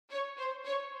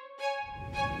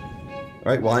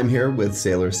All right, well, I'm here with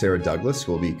sailor Sarah Douglas,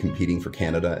 who will be competing for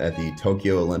Canada at the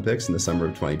Tokyo Olympics in the summer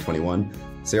of 2021.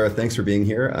 Sarah, thanks for being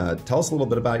here. Tell us a little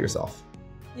bit about yourself.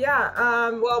 Yeah,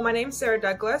 well, my name's Sarah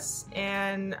Douglas,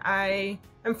 and I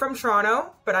am from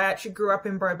Toronto, but I actually grew up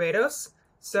in Barbados.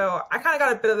 So I kind of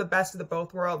got a bit of the best of the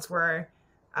both worlds where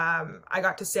I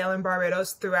got to sail in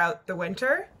Barbados throughout the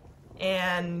winter,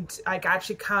 and I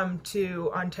actually come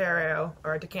to Ontario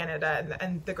or to Canada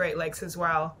and the Great Lakes as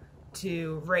well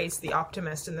to race the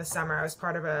Optimist in the summer. I was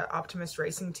part of an Optimist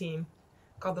racing team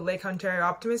called the Lake Ontario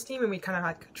Optimist team, and we kind of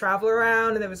like travel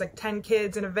around, and there was like 10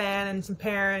 kids in a van and some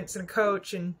parents and a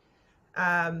coach, and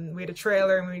we had a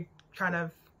trailer, and we kind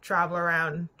of travel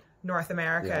around North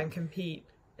America and compete.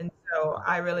 And so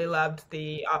I really loved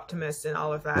the Optimist and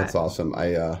all of that. That's awesome.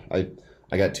 I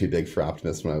got too big for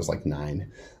Optimist when I was like 9,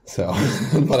 so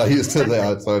but I used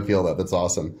to, so I feel that that's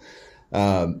awesome.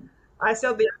 I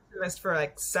sailed the Optimist for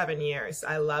like 7 years.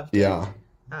 I loved it. Yeah.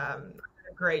 A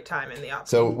great time in the Optimist.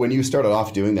 So when you started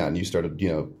off doing that and you started,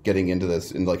 getting into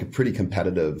this in like a pretty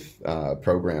competitive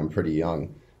program pretty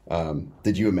young,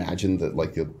 did you imagine that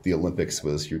like the Olympics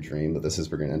was your dream, that this is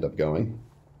where you're going to end up going?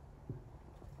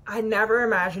 I never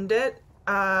imagined it.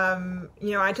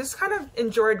 I just kind of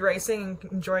enjoyed racing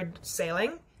and enjoyed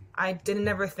sailing. I didn't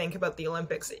ever think about the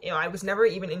Olympics. I was never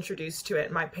even introduced to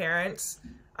it. My parents,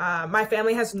 my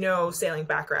family has no sailing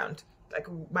background. Like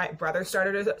my brother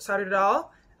started it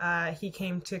all. He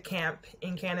came to camp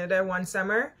in Canada one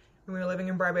summer when we were living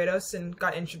in Barbados and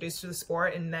got introduced to the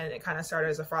sport. And then it kind of started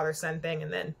as a father-son thing.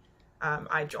 And then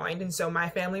I joined. And so my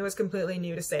family was completely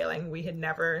new to sailing. We had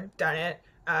never done it.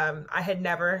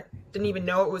 Didn't even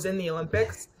know it was in the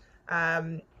Olympics.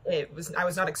 I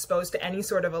was not exposed to any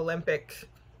sort of Olympic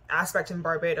aspect in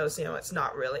Barbados. It's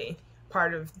not really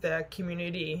part of the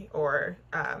community or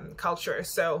culture.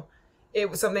 So it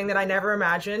was something that I never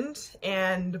imagined.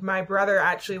 And my brother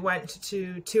actually went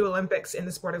to 2 Olympics in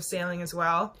the sport of sailing as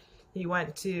well. He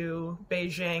went to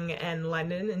Beijing and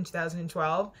London in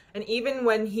 2012. And even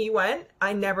when he went,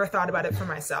 I never thought about it for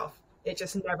myself. It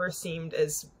just never seemed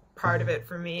as part of it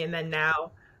for me. And then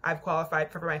now I've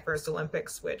qualified for my first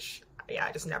Olympics, which,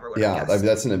 I just never would have guessed. I mean,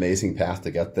 that's an amazing path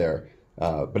to get there.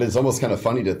 But it's almost kind of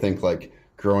funny to think like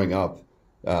growing up,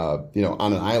 on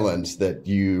an island that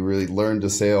you really learned to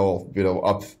sail,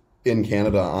 up in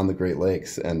Canada on the Great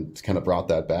Lakes and kind of brought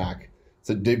that back.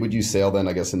 So would you sail then,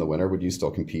 I guess, in the winter? Would you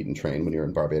still compete and train when you're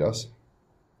in Barbados?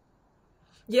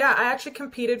 Yeah, I actually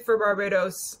competed for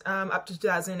Barbados up to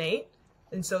 2008.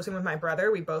 And so same with my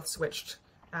brother, we both switched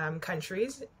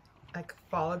countries like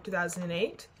fall of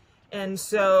 2008. And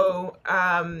so,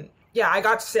 I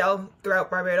got to sail throughout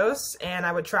Barbados, and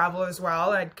I would travel as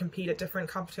well. I'd compete at different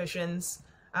competitions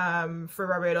for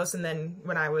Barbados. And then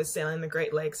when I was sailing the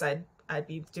Great Lakes, I'd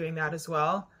be doing that as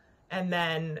well. And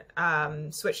then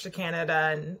switched to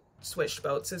Canada and switched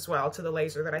boats as well to the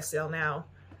Laser that I sail now,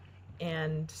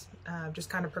 and just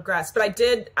kind of progressed. But I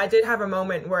did have a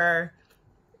moment where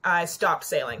I stopped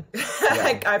sailing.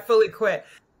 Yeah. I fully quit.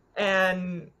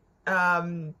 And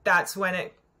that's when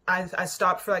I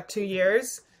stopped for like 2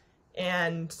 years.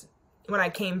 And when I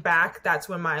came back, that's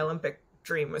when my Olympic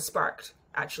dream was sparked,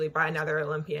 actually, by another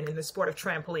Olympian in the sport of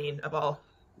trampoline of all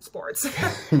sports.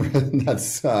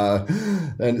 That's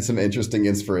and some interesting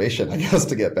inspiration, I guess,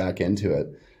 to get back into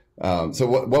it. So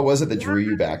what was it that drew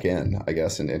you back in, I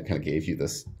guess, and it kind of gave you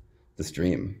this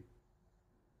dream?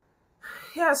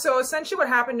 Yeah, so essentially what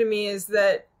happened to me is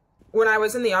that when I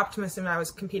was in the Optimist and I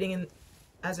was competing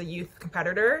as a youth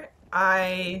competitor,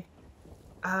 I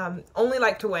only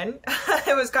liked to win.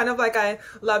 It was kind of like I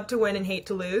loved to win and hate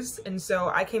to lose. And so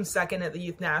I came second at the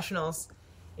Youth Nationals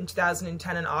in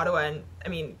 2010 in Ottawa. And I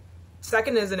mean,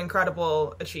 second is an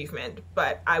incredible achievement,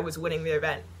 but I was winning the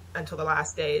event until the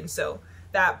last day. And so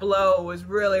that blow was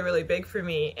really, really big for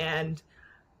me. And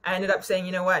I ended up saying,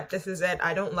 you know what, this is it.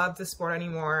 I don't love the sport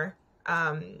anymore.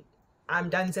 I'm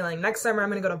done sailing. Next summer, I'm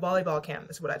going to go to volleyball camp,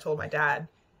 is what I told my dad.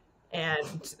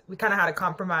 And we kind of had a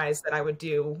compromise that I would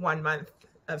do 1 month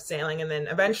of sailing. And then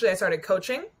eventually I started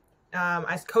coaching.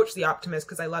 I coached the Optimist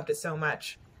because I loved it so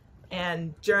much.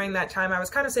 And during that time, I was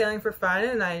kind of sailing for fun,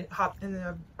 and I hopped in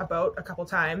a boat a couple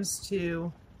times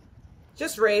to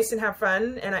just race and have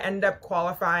fun. And I ended up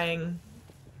qualifying,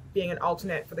 being an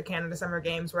alternate for the Canada Summer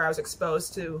Games, where I was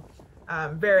exposed to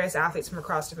various athletes from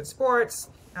across different sports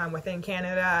within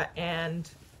Canada. And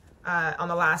on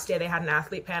the last day, they had an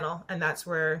athlete panel, and that's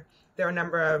where there were a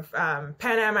number of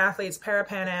Pan Am athletes,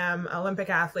 Para-Pan Am, Olympic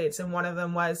athletes, and one of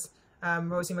them was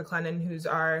Rosie McLennan, who's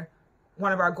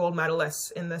one of our gold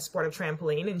medalists in the sport of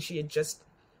trampoline, and she had just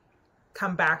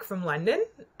come back from London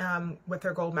with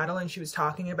her gold medal, and she was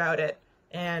talking about it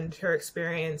and her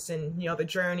experience and, the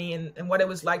journey and what it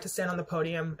was like to stand on the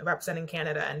podium representing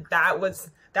Canada. And that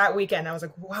weekend, I was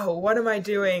like, whoa, what am I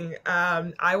doing?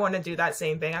 I want to do that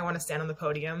same thing. I want to stand on the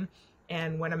podium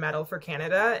and win a medal for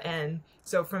Canada. And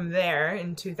so from there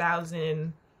in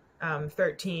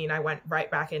 2013, I went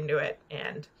right back into it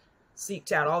and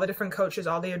seeked out all the different coaches,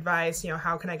 all the advice,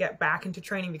 how can I get back into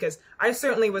training? Because I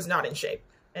certainly was not in shape.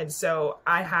 And so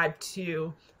I had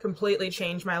to completely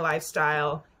change my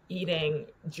lifestyle, eating,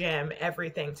 gym,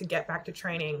 everything to get back to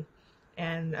training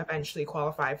and eventually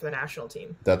qualify for the national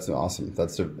team. That's awesome.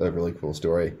 That's a really cool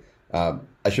story.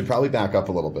 I should probably back up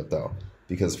a little bit though,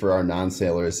 because for our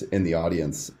non-sailors in the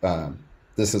audience,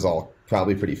 this is all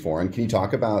probably pretty foreign. Can you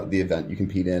talk about the event you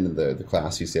compete in and the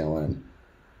class you sail in?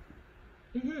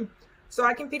 Mm-hmm. So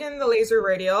I compete in the laser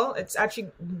radial. It's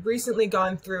actually recently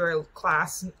gone through a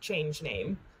class change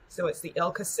name. So it's the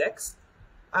ILCA 6.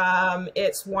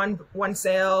 It's one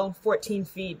sail, 14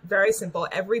 feet, very simple.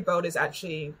 Every boat is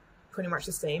actually pretty much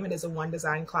the same. It is a one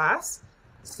design class.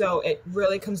 So it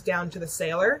really comes down to the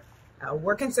sailor.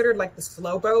 We're considered like the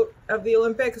slow boat of the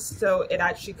Olympics. So it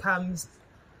actually turns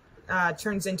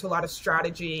into a lot of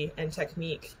strategy and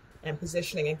technique and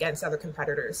positioning against other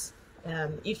competitors.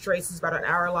 Each race is about an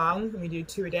hour long. We do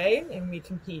 2 a day and we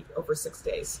compete over 6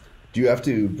 days. Do you have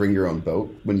to bring your own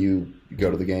boat when you go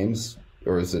to the games?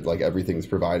 Or is it like everything's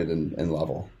provided in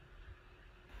level?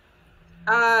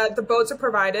 The boats are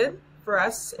provided for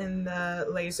us in the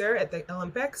laser at the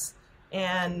Olympics.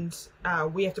 And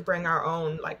we have to bring our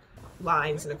own like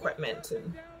lines and equipment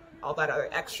and all that other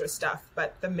extra stuff.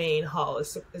 But the main hull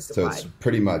is supplied. So it's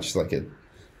pretty much like a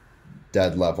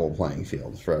dead level playing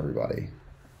field for everybody.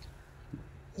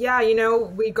 Yeah,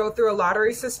 we go through a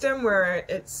lottery system where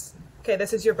it's, okay,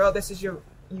 this is your boat, you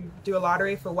do a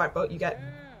lottery for what boat you get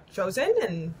chosen,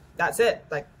 and that's it.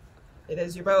 Like, it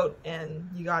is your boat, and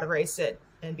you got to race it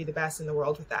and be the best in the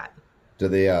world with that. Do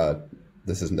they,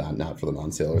 this is not for the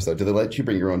non-sailors, though, do they let you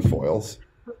bring your own foils?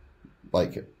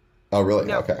 Like, oh, really?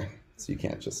 No. Okay. So you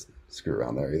can't just screw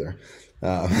around there either.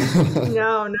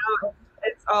 No.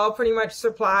 It's all pretty much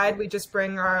supplied. We just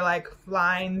bring our like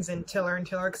lines and tiller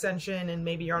extension and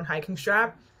maybe your own hiking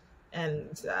strap,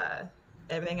 and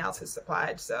everything else is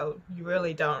supplied. So you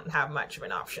really don't have much of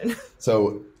an option.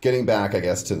 So getting back, I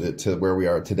guess, to where we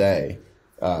are today,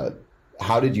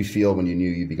 how did you feel when you knew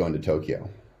you'd be going to Tokyo?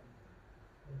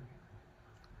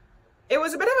 It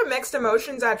was a bit of a mixed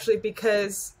emotions actually,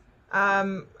 because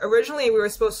originally we were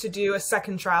supposed to do a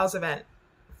second trials event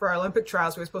for our Olympic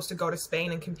trials. We were supposed to go to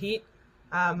Spain and compete.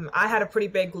 I had a pretty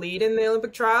big lead in the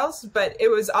Olympic trials, but it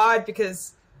was odd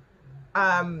because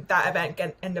that event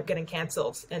ended up getting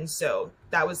canceled. And so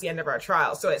that was the end of our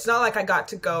trial. So it's not like I got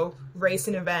to go race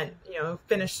an event,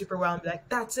 finish super well and be like,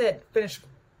 that's it, finish,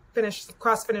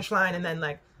 cross finish line. And then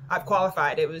like, I've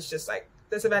qualified. It was just like,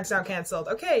 this event's now canceled.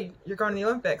 Okay, you're going to the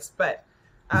Olympics. But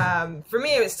for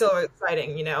me, it was still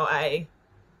exciting. It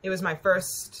was my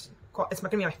first, it's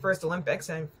going to be my first Olympics,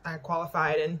 and I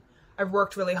qualified, and I've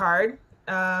worked really hard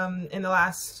in the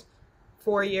last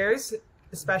 4 years,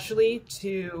 especially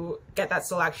to get that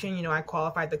selection. I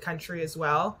qualified the country as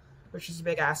well, which is a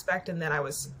big aspect, and then I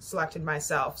was selected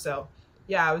myself. So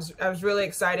yeah, I was really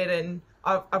excited, and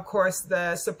of course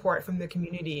the support from the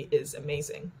community is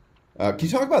amazing. Can you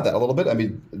talk about that a little bit? I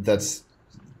mean, there's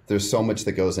so much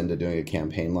that goes into doing a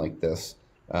campaign like this.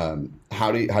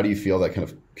 How do you feel that kind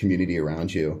of community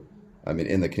around you, I mean,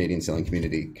 in the Canadian sailing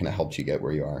community, kind of helped you get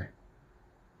where you are?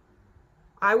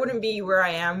 I wouldn't be where I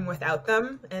am without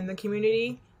them and the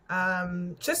community.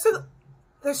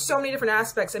 There's so many different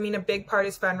aspects. I mean, a big part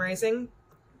is fundraising.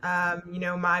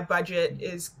 My budget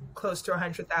is close to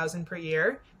 $100,000 per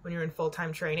year when you're in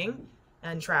full-time training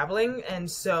and traveling. And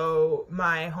so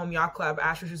my home yacht club,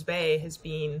 Ashridge's Bay, has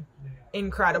been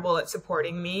incredible at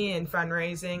supporting me in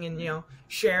fundraising and,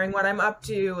 sharing what I'm up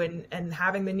to and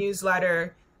having the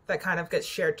newsletter that kind of gets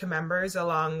shared to members,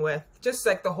 along with just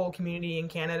like the whole community in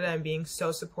Canada, and being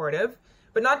so supportive,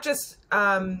 but not just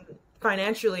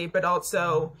financially, but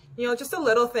also, just the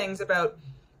little things about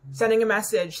sending a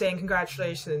message saying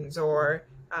congratulations, or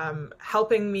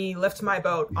helping me lift my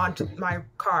boat onto my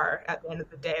car at the end of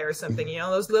the day or something.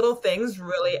 Those little things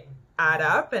really add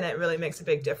up, and it really makes a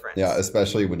big difference. Yeah,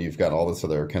 especially when you've got all this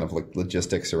other kind of like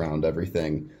logistics around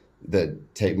everything that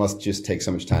must just take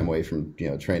so much time away from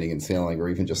training and sailing, or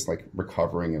even just like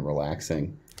recovering and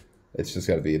relaxing. It's just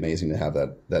got to be amazing to have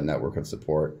that network of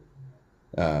support.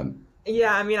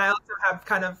 Yeah, I mean, I also have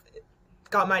kind of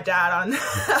got my dad on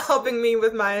helping me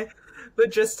with my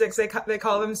logistics. They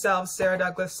call themselves Sarah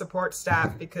Douglas support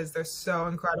staff because they're so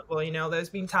incredible. There's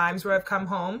been times where I've come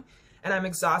home and I'm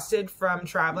exhausted from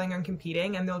traveling and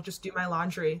competing, and they'll just do my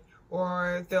laundry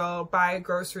or they'll buy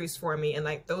groceries for me. And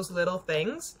like those little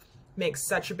things make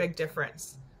such a big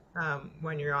difference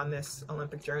when you're on this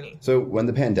Olympic journey. So when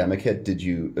the pandemic hit, did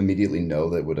you immediately know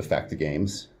that it would affect the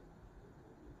games?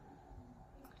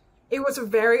 It was a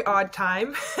very odd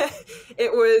time.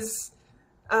 It was,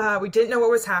 we didn't know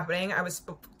what was happening. I was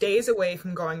days away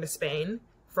from going to Spain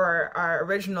for our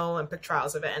original Olympic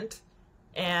trials event.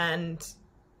 And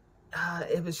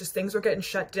it was just, things were getting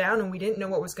shut down and we didn't know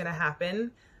what was going to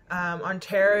happen.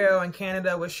 Ontario and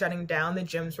Canada was shutting down, the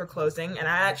gyms were closing, and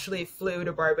I actually flew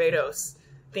to Barbados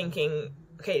thinking,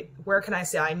 okay, where can I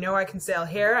sail? I know I can sail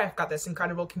here. I've got this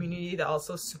incredible community that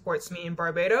also supports me in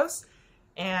Barbados.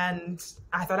 And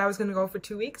I thought I was going to go for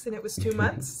 2 weeks, and it was 2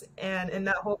 months. And in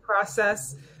that whole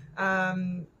process,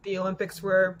 the Olympics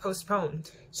were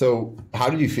postponed. So how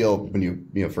did you feel when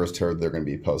you first heard they're going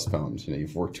to be postponed? You know,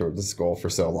 you've worked toward this goal for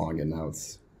so long, and now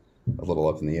it's a little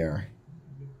up in the air.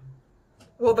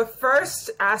 Well, the first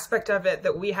aspect of it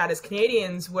that we had as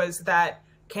Canadians was that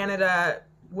Canada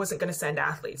wasn't going to send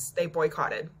athletes. They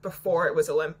boycotted before it was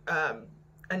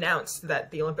announced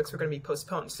that the Olympics were going to be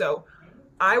postponed. So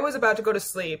I was about to go to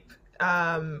sleep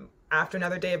after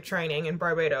another day of training in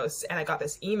Barbados, and I got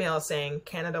this email saying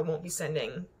Canada won't be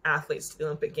sending athletes to the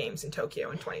Olympic Games in Tokyo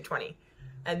in 2020.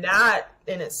 And that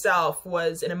in itself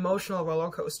was an emotional roller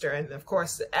coaster. And of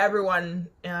course, everyone,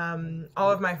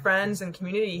 all of my friends and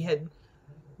community had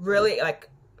really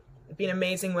been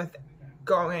amazing with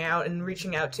going out and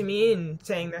reaching out to me and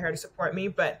saying they're here to support me.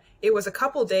 But it was a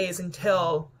couple days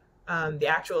until the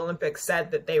actual Olympics said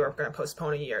that they were going to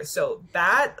postpone a year. So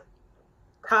that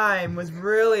time was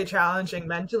really challenging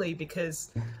mentally because,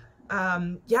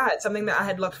 it's something that I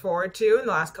had looked forward to in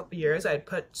the last couple of years. I had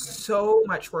put so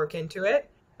much work into it,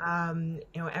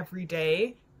 every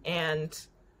day, and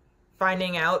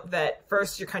finding out that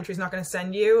first your country's not going to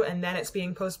send you and then it's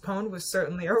being postponed was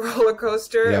certainly a roller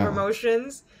coaster of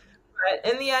emotions.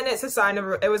 But in the end, it's a sign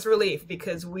of, it was relief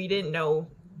because we didn't know,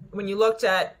 when you looked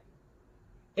at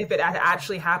if it had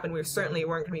actually happened, we certainly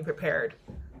weren't going to be prepared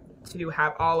to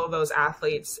have all of those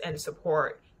athletes and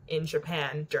support in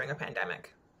Japan during a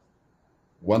pandemic.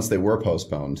 Once they were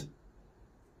postponed,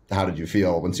 how did you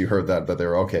feel once you heard that they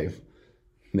were okay?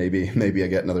 Maybe I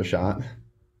get another shot.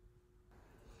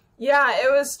 Yeah,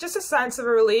 it was just a sense of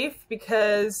relief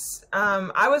because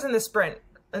I was in the sprint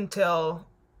until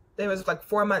it was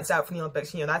 4 months out from the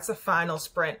Olympics. That's the final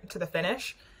sprint to the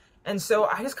finish. And so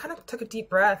I just kind of took a deep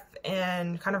breath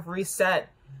and kind of reset.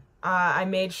 I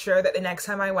made sure that the next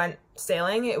time I went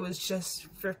sailing, it was just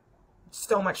for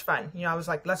so much fun. I was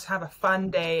like, let's have a fun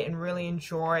day and really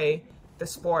enjoy the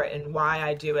sport and why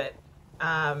I do it.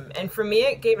 And for me,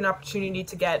 it gave an opportunity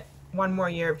to get one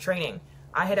more year of training.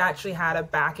 I had actually had a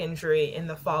back injury in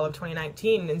the fall of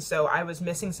 2019, and so I was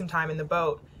missing some time in the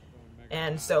boat.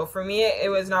 And so for me, it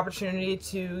was an opportunity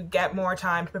to get more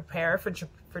time to prepare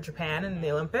for Japan and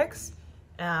the Olympics,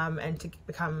 and to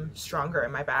become stronger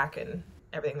in my back and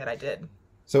everything that I did.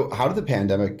 So how did the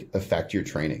pandemic affect your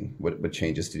training? What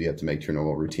changes did you have to make to your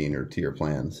normal routine or to your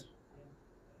plans?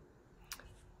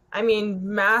 I mean,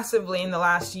 massively in the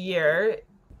last year.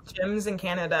 Gyms in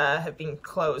Canada have been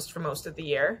closed for most of the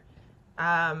year.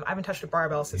 I haven't touched a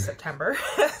barbell since September.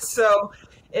 So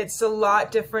it's a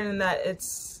lot different in that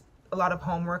it's a lot of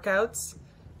home workouts.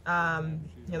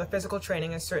 The physical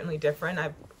training is certainly different.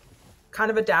 I've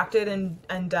kind of adapted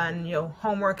and done,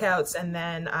 home workouts, and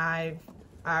then I've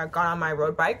gone on my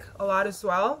road bike a lot as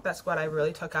well. That's what I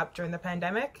really took up during the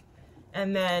pandemic.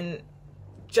 And then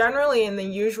generally in the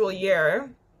usual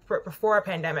year, before a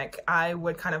pandemic, I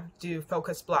would kind of do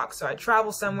focus blocks. So I'd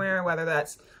travel somewhere, whether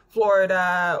that's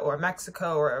Florida or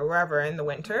Mexico or wherever in the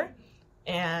winter,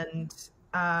 and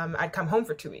I'd come home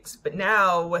for 2 weeks. But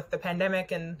now with the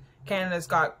pandemic and Canada's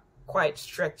got quite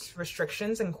strict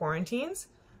restrictions and quarantines,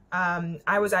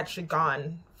 I was actually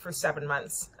gone for 7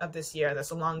 months of this year. That's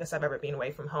the longest I've ever been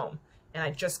away from home. And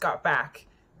I just got back.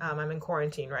 I'm in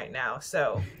quarantine right now.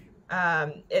 So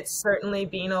it's certainly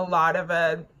been a lot of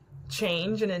a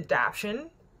change and adaptation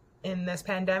in this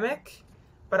pandemic.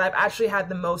 But I've actually had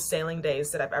the most sailing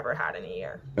days that I've ever had in a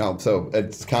year. Oh, so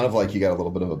it's kind of like you got a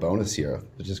little bit of a bonus here,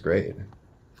 which is great.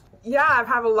 Yeah, I've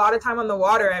had a lot of time on the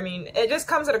water. I mean, it just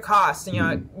comes at a cost.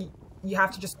 You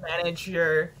have to just manage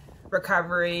your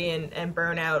recovery and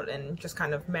burnout and just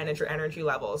kind of manage your energy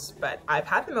levels. But I've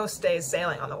had the most days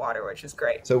sailing on the water, which is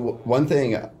great. So one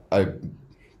thing,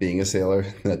 being a sailor,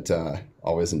 that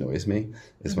always annoys me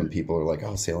is when people are like,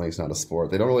 oh, sailing is not a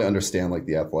sport. They don't really understand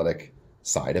the athletic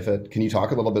side of it. Can you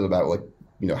talk a little bit about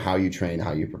how you train,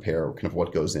 how you prepare, kind of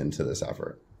what goes into this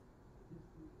effort?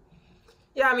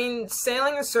 Yeah, I mean,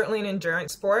 sailing is certainly an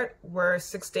endurance sport. We're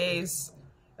 6 days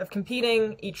of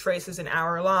competing. Each race is an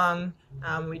hour long.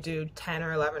 We do 10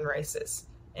 or 11 races.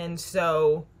 And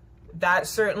so that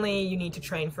certainly you need to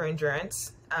train for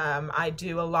endurance. I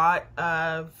do a lot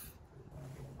of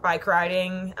bike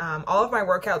riding. All of my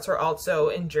workouts are also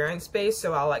endurance based,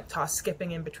 so I'll like toss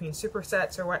skipping in between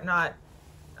supersets or whatnot.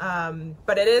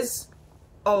 But it is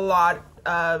a lot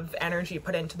of energy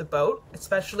put into the boat,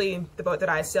 especially the boat that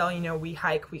I sail. You know, we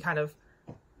hike, we kind of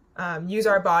use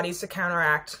our bodies to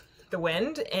counteract the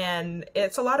wind, and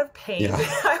it's a lot of pain. Yeah.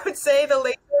 I would say the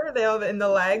later they'll in the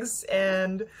legs,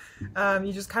 and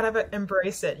you just kind of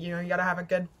embrace it. You know, you got to have a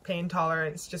good pain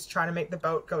tolerance, just trying to make the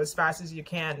boat go as fast as you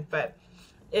can. But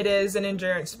it is an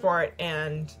endurance sport,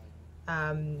 and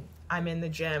I'm in the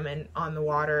gym and on the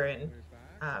water and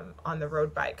on the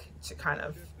road bike to kind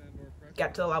of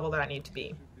get to the level that I need to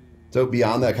be. So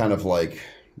beyond that kind of like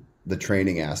the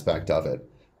training aspect of it,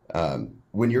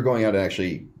 when you're going out and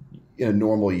actually in a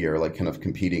normal year, like kind of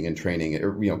competing and training,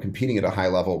 or, you know, competing at a high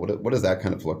level, what does that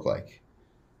kind of look like?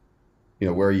 You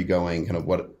know, where are you going? Kind of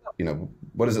what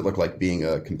does it look like being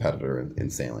a competitor in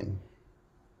sailing?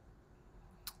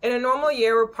 In a normal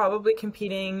year, we're probably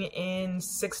competing in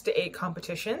 6 to 8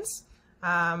 competitions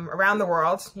around the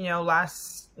world. You know,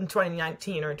 in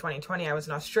 2019 or 2020, I was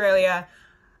in Australia.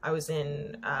 I was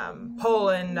in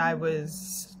Poland. I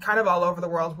was kind of all over the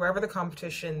world. Wherever the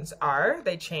competitions are,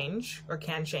 they change or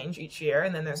can change each year,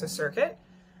 and then there's a circuit.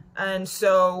 And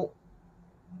so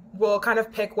we'll kind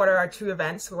of pick what are our 2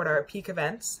 events, what are our peak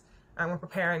events, and we're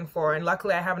preparing for. And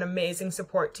luckily, I have an amazing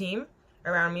support team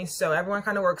around me, so everyone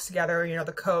kind of works together. You know,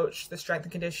 the coach, the strength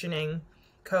and conditioning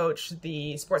coach,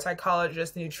 the sports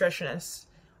psychologist, the nutritionist,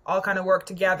 all kind of work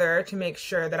together to make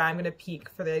sure that I'm going to peak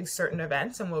for the certain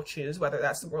events, and we'll choose whether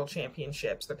that's the World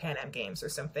Championships, the Pan Am Games or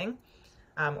something,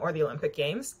 or the Olympic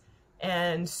Games.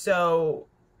 And so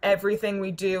everything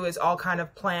we do is all kind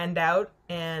of planned out,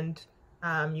 and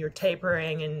you're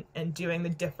tapering and doing the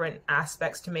different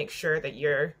aspects to make sure that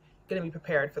you're going to be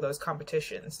prepared for those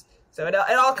competitions. So it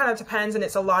all kind of depends, and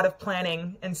it's a lot of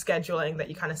planning and scheduling that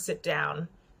you kind of sit down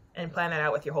and plan that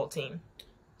out with your whole team.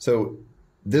 So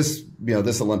this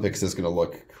Olympics is going to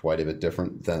look quite a bit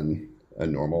different than a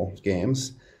normal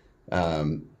games.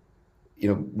 One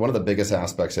of the biggest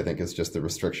aspects, I think, is just the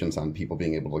restrictions on people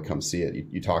being able to come see it.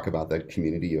 You talk about that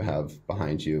community you have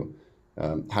behind you.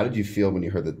 How did you feel when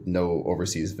you heard that no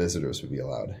overseas visitors would be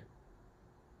allowed?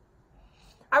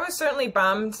 I was certainly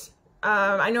bummed.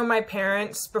 I know my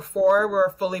parents before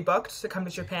were fully booked to come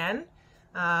to Japan.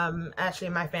 Actually,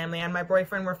 my family and my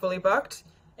boyfriend were fully booked.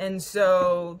 And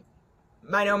so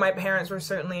I know my parents were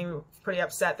certainly pretty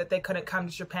upset that they couldn't come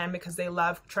to Japan because they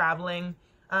love traveling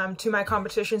to my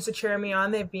competitions to cheer me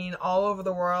on. They've been all over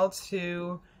the world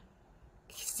to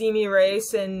see me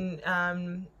race and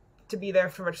to be there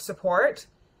for support.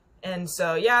 And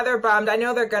so, yeah, they're bummed. I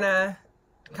know they're going to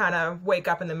kind of wake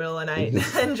up in the middle of the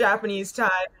night in Japanese time,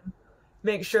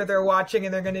 make sure they're watching,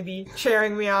 and they're going to be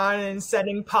cheering me on and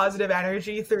sending positive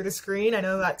energy through the screen. I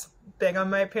know that's big on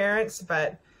my parents,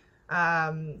 but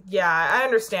yeah, I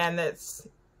understand that it's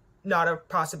not a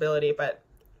possibility, but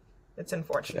it's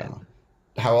unfortunate.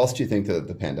 Yeah. How else do you think that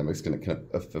the pandemic is going to kind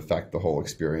of affect the whole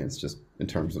experience, just in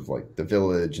terms of like the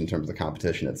village, in terms of the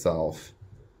competition itself?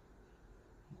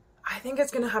 I think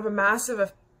it's going to have a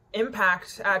massive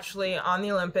impact actually on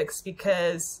the Olympics,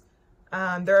 because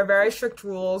there are very strict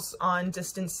rules on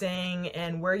distancing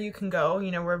and where you can go.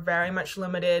 You know, we're very much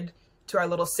limited to our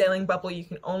little sailing bubble. You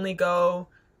can only go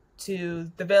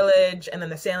to the village and then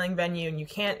the sailing venue, and you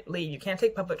can't leave. You can't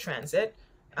take public transit.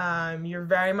 You're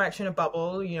very much in a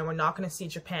bubble. You know, we're not going to see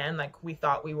Japan like we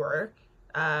thought we were.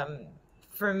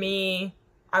 For me,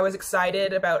 I was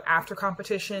excited about after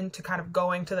competition to kind of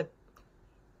going to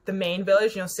the main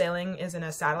village. You know, sailing is in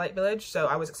a satellite village, so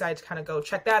I was excited to kind of go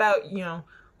check that out. You know,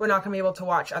 we're not going to be able to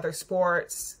watch other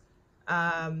sports.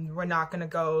 We're not going to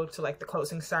go to like the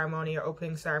closing ceremony or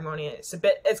opening ceremony. It's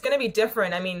going to be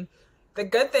different. I mean, the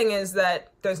good thing is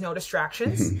that there's no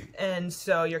distractions, and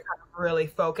so you're kind of really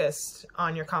focused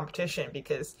on your competition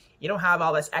because you don't have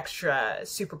all this extra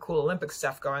super cool Olympic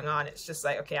stuff going on. It's just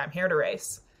like, okay, I'm here to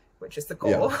race, which is the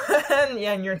goal. Yeah.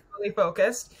 and you're fully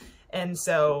focused. And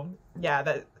so,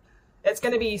 yeah, it's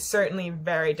going to be certainly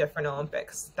very different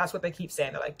Olympics. That's what they keep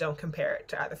saying. They're like, don't compare it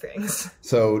to other things.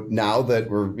 So now that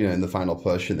we're in the final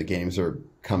push and the games are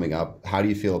coming up, how do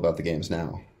you feel about the games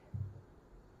now?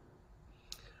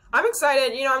 I'm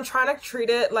excited. You know, I'm trying to treat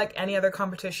it like any other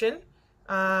competition.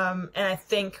 And I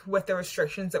think with the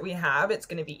restrictions that we have, it's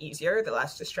going to be easier, the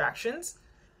less distractions.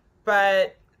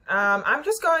 But I'm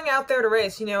just going out there to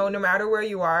race. No matter where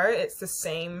you are, it's the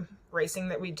same racing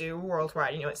that we do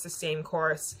worldwide. It's the same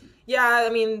course. Yeah, I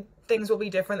mean, things will be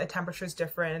different. The temperature's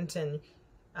different, and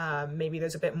maybe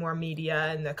there's a bit more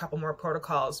media and a couple more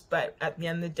protocols. But at the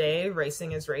end of the day,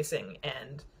 racing is racing,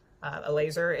 and a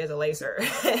laser is a laser.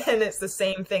 And it's the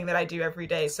same thing that I do every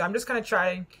day. So I'm just going to try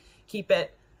and keep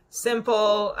it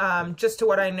simple, just to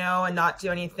what I know, and not do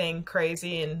anything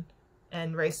crazy,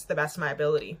 and race to the best of my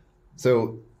ability.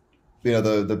 So,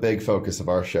 the big focus of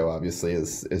our show obviously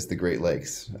is the Great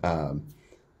Lakes,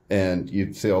 and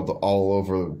you've sailed all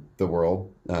over the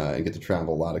world and get to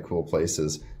travel a lot of cool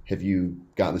places. Have you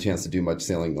gotten the chance to do much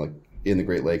sailing like in the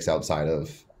Great Lakes outside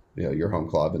of your home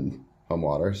club and home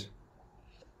waters?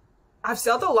 I've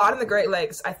sailed a lot in the Great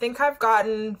Lakes. I think I've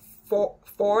gotten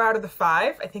four out of the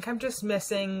 5. I think I'm just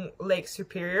missing Lake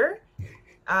Superior.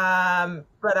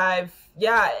 But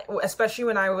especially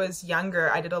when I was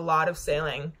younger, I did a lot of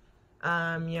sailing,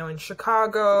 in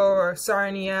Chicago or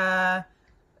Sarnia,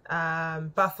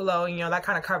 Buffalo, that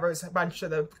kind of covers a bunch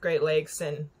of the Great Lakes.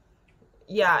 And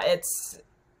yeah, it's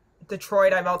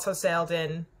Detroit I've also sailed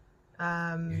in.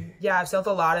 I've sailed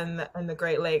a lot in the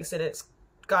Great Lakes, and it's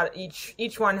got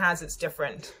each one has its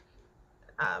different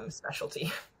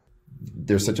specialty.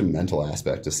 There's such a mental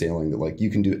aspect to sailing that like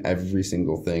you can do every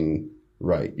single thing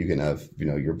right. You can have,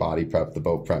 your body prep, the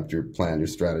boat prep, your plan, your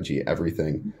strategy,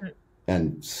 everything. Mm-hmm.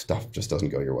 And stuff just doesn't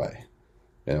go your way.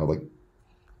 Like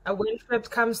a wind trip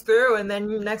comes through, and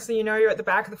then next thing you know, you're at the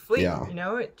back of the fleet. Yeah.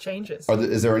 It changes.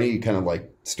 Is there any kind of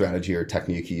like strategy or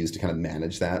technique you use to kind of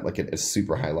manage that? Like at a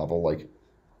super high level, like,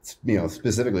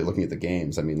 specifically looking at the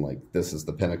games, I mean, like this is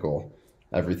the pinnacle,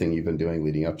 everything you've been doing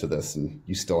leading up to this, and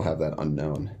you still have that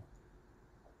unknown.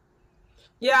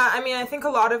 Yeah. I mean, I think a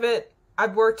lot of it,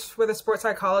 I've worked with a sports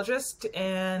psychologist,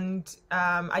 and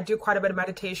I do quite a bit of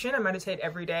meditation. I meditate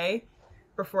every day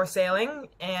before sailing,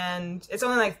 and it's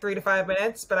only like 3 to 5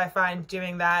 minutes, but I find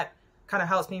doing that kind of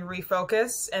helps me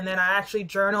refocus. And then I actually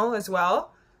journal as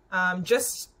well,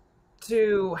 just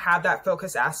to have that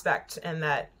focus aspect, and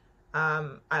that I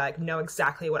like know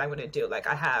exactly what I'm going to do. Like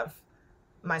I have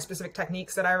my specific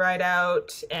techniques that I write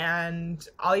out, and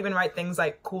I'll even write things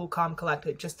like cool, calm,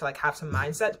 collected, just to like have some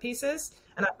mindset pieces.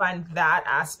 And I find that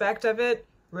aspect of it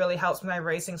really helps my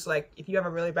racing. So like if you have a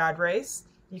really bad race,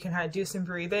 you can kind of do some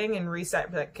breathing and reset.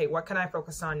 Be like, okay, what can I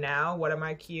focus on now? What are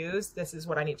my cues? This is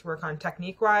what I need to work on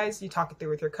technique wise. You talk it through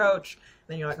with your coach.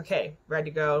 Then you're like, okay,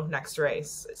 ready to go next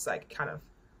race. It's like kind of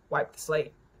wipe the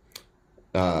slate.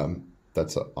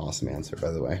 That's an awesome answer,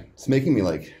 by the way. It's making me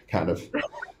like kind of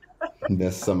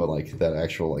miss some of like that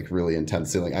actual like really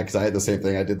intense sailing, because I had the same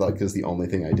thing. I did like this the only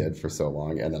thing I did for so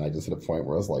long, and then I just hit a point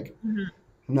where I was like, I'm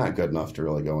not good enough to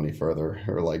really go any further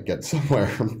or like get somewhere.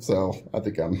 So I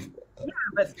think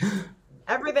but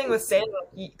everything with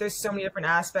sailing, there's so many different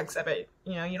aspects of it.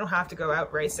 You don't have to go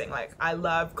out racing. Like I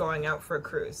love going out for a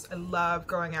cruise. I love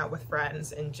going out with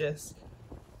friends and just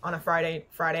on a Friday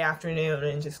afternoon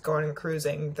and just going and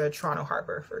cruising the Toronto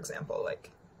Harbor, for example.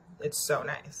 Like it's so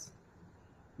nice.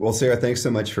 Well, Sarah, thanks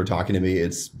so much for talking to me.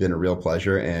 It's been a real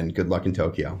pleasure, and good luck in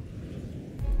Tokyo.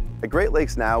 At Great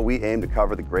Lakes Now, we aim to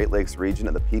cover the Great Lakes region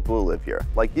and the people who live here,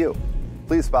 like you.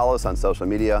 Please follow us on social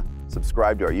media,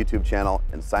 subscribe to our YouTube channel,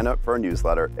 and sign up for our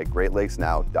newsletter at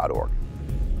greatlakesnow.org.